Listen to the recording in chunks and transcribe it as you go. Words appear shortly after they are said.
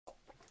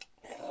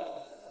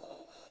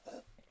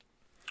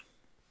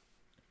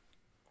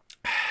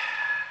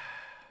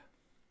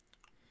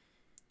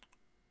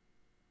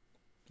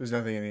There's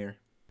nothing in here.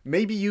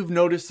 Maybe you've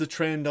noticed the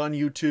trend on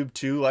YouTube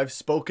too. I've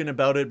spoken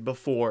about it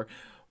before.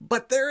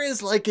 But there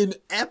is like an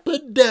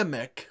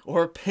epidemic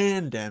or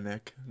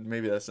pandemic.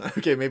 Maybe that's not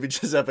okay. Maybe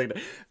just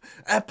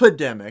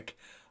epidemic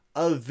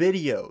of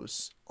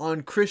videos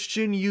on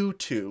Christian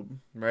YouTube,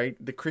 right?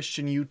 The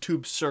Christian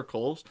YouTube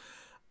circles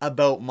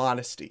about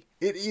modesty.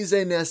 It is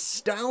an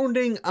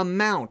astounding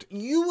amount.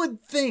 You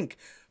would think,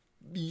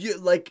 based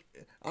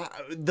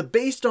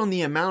on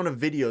the amount of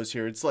videos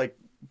here, it's like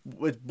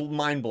it's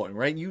mind-blowing,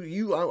 right?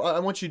 I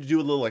want you to do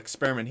a little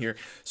experiment here.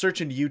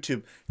 Search into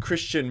YouTube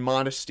Christian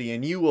modesty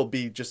and you will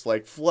be just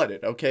like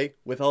flooded, okay,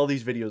 with all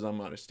these videos on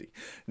modesty.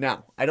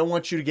 Now, I don't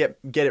want you to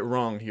get it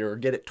wrong here or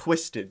get it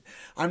twisted.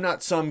 I'm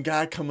not some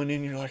guy coming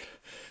in, you're like,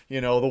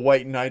 the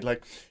white knight,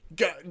 like,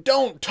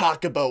 don't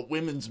talk about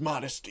women's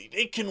modesty.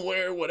 They can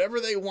wear whatever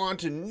they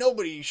want and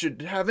nobody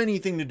should have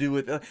anything to do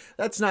with it.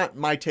 That's not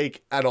my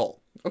take at all.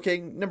 Okay,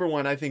 number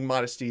one, I think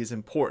modesty is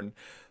important.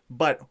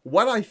 But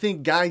what I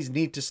think guys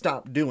need to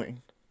stop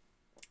doing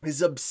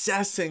is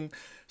obsessing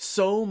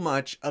so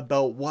much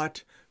about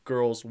what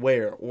girls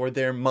wear or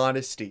their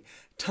modesty.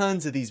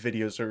 Tons of these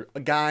videos are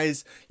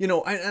guys,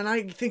 and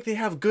I think they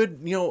have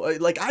good,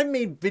 like I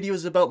made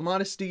videos about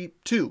modesty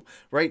too,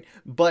 right?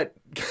 But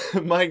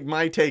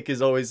my take is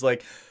always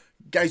like,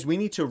 guys, we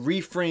need to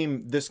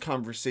reframe this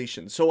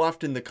conversation. So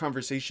often the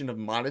conversation of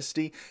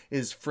modesty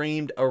is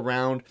framed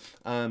around,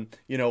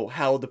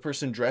 how the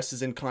person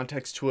dresses in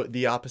context to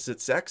the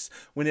opposite sex,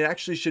 when it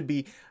actually should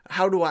be,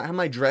 how am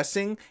I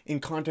dressing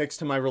in context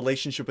to my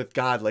relationship with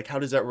God? Like, how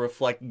does that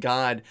reflect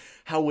God?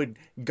 How would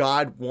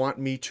God want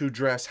me to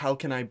dress? How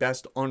can I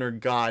best honor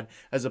God,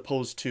 as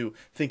opposed to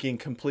thinking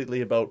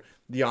completely about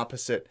the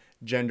opposite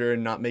gender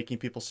and not making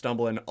people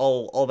stumble and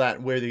all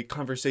that, where the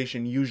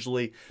conversation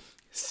usually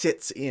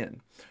sits in.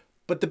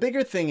 But the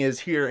bigger thing is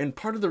here, and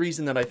part of the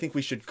reason that I think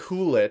we should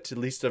cool it, at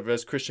least of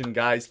as Christian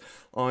guys,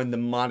 on the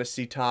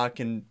modesty talk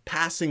and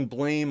passing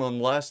blame on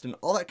lust and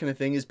all that kind of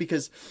thing, is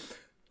because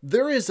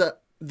there's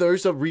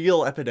a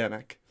real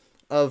epidemic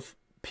of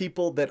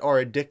people that are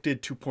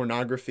addicted to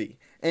pornography,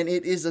 and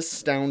it is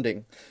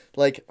astounding.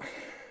 Like,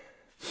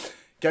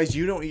 guys,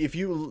 you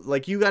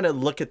got to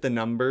look at the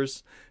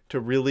numbers to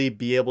really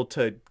be able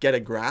to get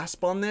a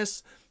grasp on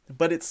this.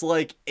 But it's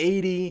like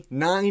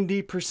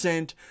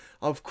 80-90%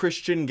 of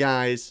Christian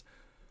guys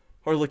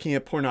are looking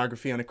at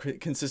pornography on a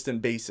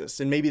consistent basis.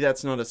 And maybe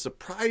that's not a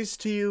surprise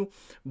to you,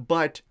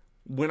 but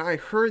when I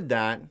heard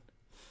that,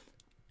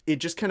 it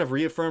just kind of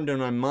reaffirmed in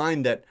my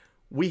mind that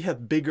we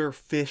have bigger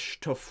fish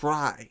to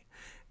fry.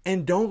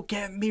 And don't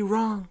get me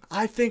wrong,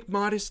 I think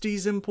modesty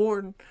is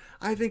important.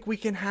 I think we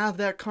can have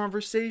that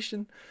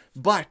conversation.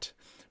 But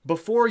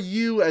before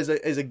you, as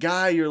a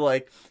guy, you're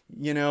like,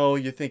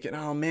 you're thinking,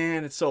 oh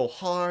man, it's so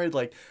hard.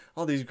 Like,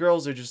 all these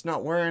girls are just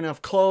not wearing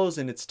enough clothes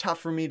and it's tough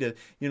for me to,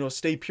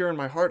 stay pure in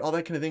my heart, all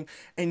that kind of thing.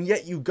 And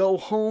yet you go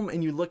home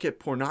and you look at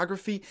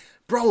pornography.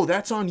 Bro,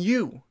 that's on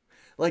you.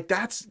 Like,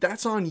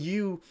 that's on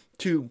you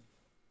to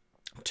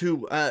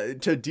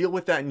deal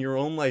with that in your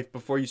own life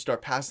before you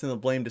start passing the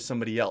blame to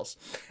somebody else.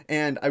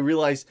 And I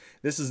realize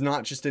this is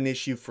not just an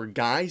issue for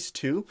guys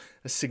too.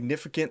 A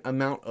significant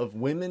amount of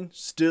women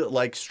still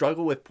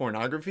struggle with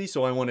pornography.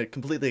 So I want to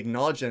completely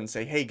acknowledge that and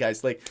say, hey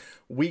guys,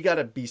 we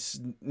gotta be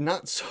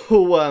not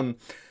so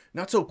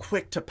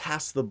quick to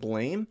pass the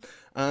blame,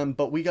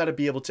 but we got to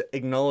be able to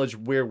acknowledge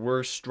where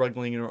we're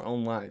struggling in our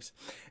own lives.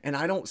 And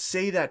I don't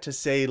say that to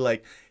say,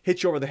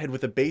 hit you over the head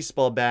with a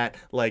baseball bat,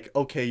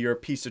 okay, you're a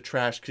piece of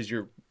trash because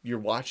you're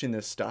watching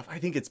this stuff. I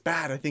think it's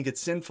bad. I think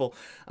it's sinful.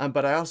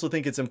 But I also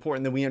think it's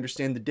important that we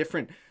understand the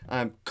different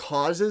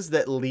causes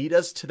that lead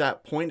us to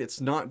that point. It's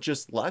not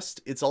just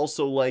lust. It's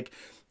also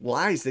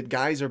lies that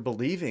guys are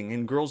believing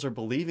and girls are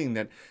believing,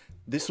 that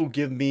this will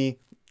give me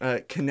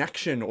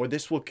connection, or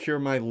this will cure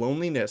my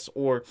loneliness,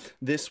 or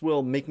this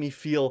will make me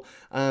feel,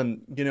 a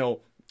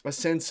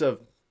sense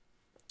of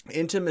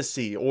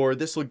intimacy, or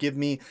this will give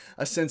me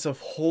a sense of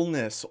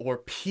wholeness or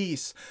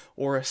peace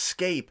or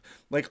escape.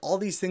 Like, all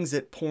these things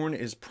that porn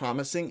is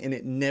promising, and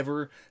it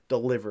never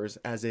delivers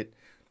as it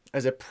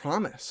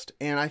promised.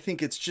 And I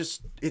think it's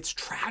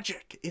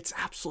tragic. It's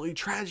absolutely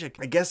tragic.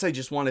 I guess I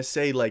just want to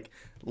say,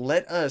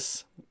 let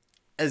us,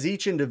 as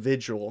each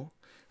individual,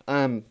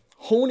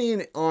 hone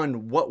in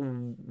on what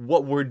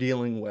we're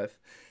dealing with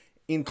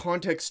in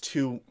context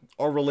to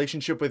our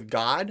relationship with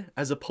God,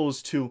 as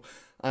opposed to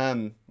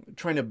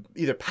trying to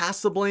either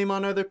pass the blame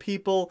on other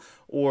people,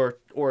 or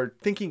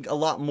thinking a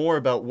lot more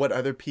about what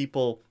other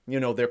people,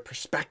 their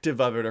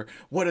perspective of it, or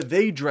what are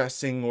they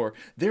dressing, or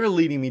they're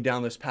leading me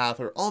down this path,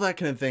 or all that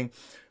kind of thing.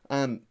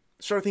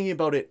 Start thinking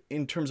about it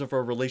in terms of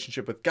our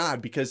relationship with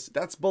God, because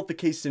that's both the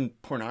case in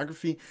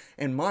pornography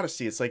and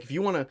modesty. It's like, if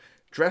you want to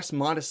dress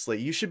modestly,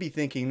 you should be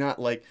thinking not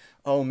like,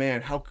 oh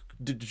man, how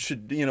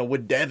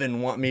would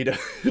Devin want me to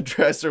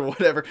dress, or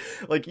whatever.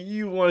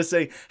 You want to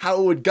say,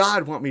 how would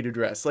God want me to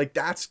dress?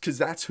 That's because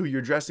that's who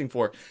you're dressing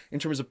for. In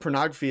terms of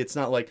pornography, it's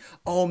not like,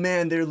 oh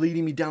man, they're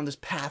leading me down this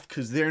path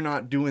because they're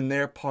not doing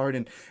their part,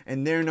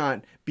 and they're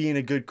not being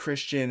a good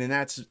Christian, and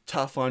that's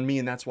tough on me,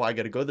 and that's why I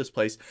got to go this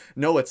place.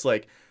 No, it's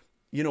like,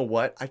 you know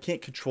what? I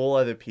can't control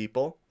other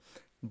people,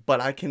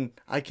 but I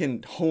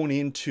can hone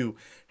into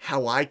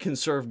how I can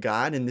serve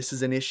God, and this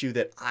is an issue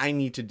that I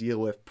need to deal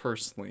with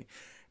personally.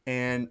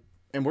 And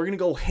we're going to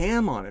go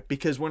ham on it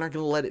because we're not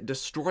going to let it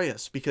destroy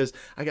us, because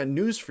I got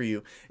news for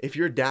you. If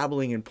you're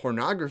dabbling in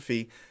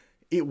pornography,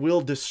 it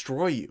will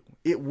destroy you.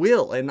 It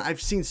will. And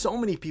I've seen so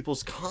many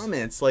people's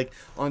comments, like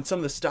on some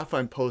of the stuff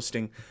I'm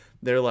posting.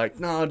 They're like,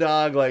 "No,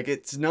 dog, like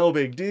it's no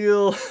big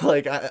deal."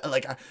 I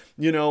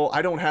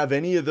don't have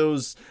any of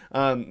those.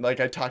 Like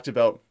I talked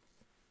about,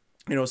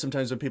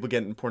 sometimes when people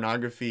get in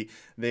pornography,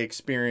 they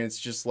experience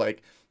just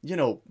like,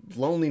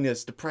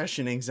 loneliness,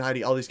 depression,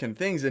 anxiety, all these kind of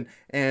things.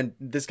 And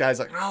this guy's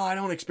like, "No, I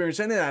don't experience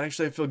any of that.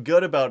 Actually, I feel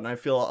good about it, and I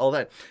feel all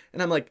that."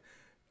 And I'm like,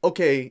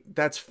 okay,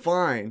 that's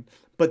fine.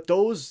 But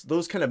those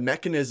kind of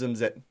mechanisms,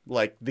 that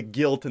like the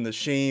guilt and the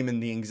shame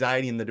and the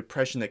anxiety and the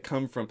depression that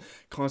come from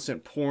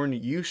constant porn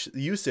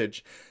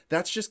usage,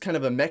 that's just kind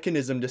of a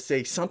mechanism to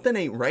say something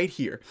ain't right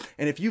here.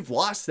 And if you've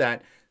lost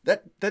that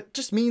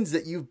just means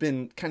that you've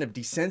been kind of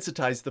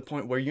desensitized to the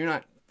point where you're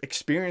not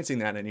experiencing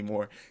that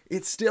anymore.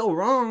 It's still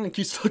wrong.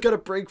 You still got to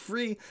break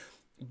free.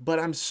 But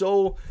I'm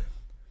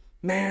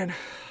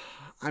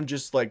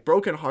just like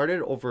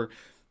brokenhearted over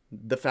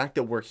the fact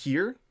that we're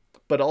here.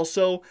 But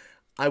also,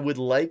 I would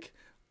like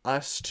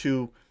us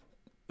to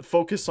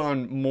focus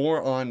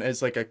more on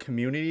as like a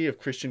community of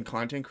Christian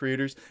content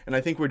creators. And I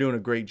think we're doing a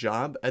great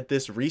job at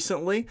this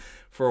recently.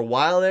 For a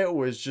while there, it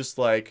was just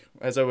like,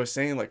 as I was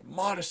saying, like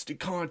modesty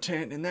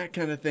content and that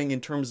kind of thing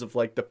in terms of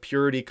like the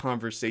purity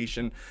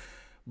conversation.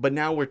 But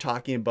now we're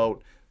talking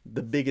about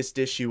the biggest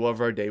issue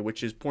of our day,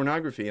 which is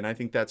pornography. And I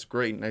think that's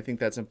great. And I think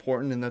that's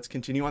important. And let's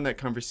continue on that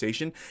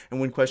conversation. And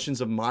when questions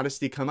of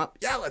modesty come up,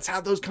 yeah, let's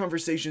have those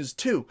conversations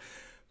too.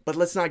 But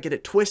let's not get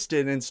it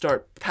twisted and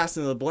start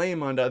passing the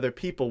blame onto other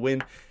people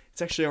when it's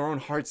actually our own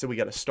hearts that we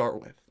got to start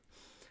with.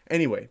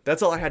 Anyway,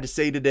 that's all I had to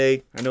say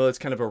today. I know that's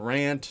kind of a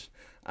rant.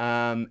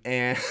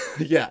 And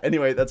yeah,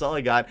 anyway, that's all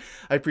I got.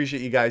 I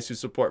appreciate you guys who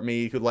support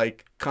me, who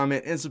like,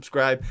 comment, and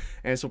subscribe,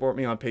 and support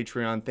me on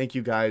Patreon. Thank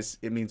you guys.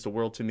 It means the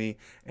world to me.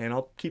 And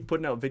I'll keep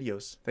putting out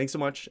videos. Thanks so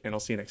much, and I'll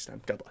see you next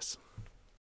time. God bless.